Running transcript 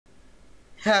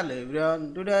Hello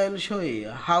everyone, today I will show you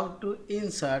how to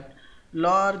insert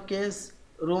lowercase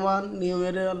Roman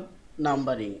numeral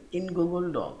numbering in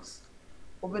Google Docs.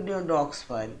 Open your Docs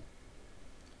file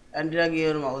and drag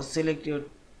your mouse, select your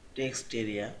text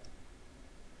area.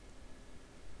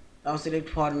 Now select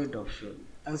format option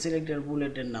and select your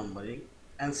bulletin numbering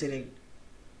and select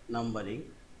numbering.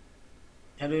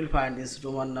 Here you will find this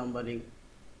Roman numbering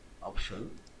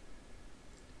option.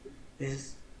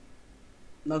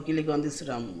 Now click on this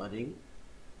numbering.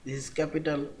 This is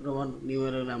capital Roman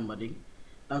numeral numbering.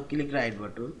 Now click right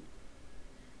button.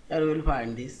 Here we will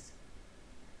find this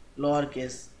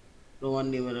lowercase Roman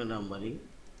numeral numbering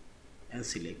and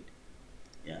select.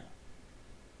 Yeah,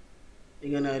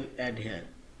 we're gonna add here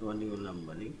Roman numeral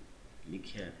numbering. Click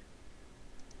here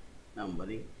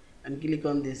numbering and click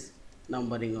on this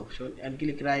numbering option and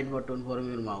click right button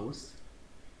from your mouse.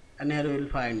 And here we will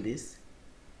find this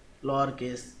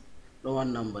lowercase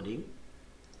Roman numbering.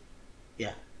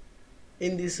 Yeah,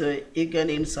 in this way you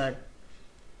can insert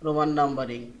Roman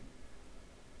numbering.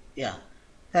 Yeah,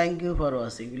 thank you for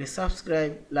watching. Please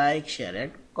subscribe, like, share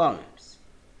and comments.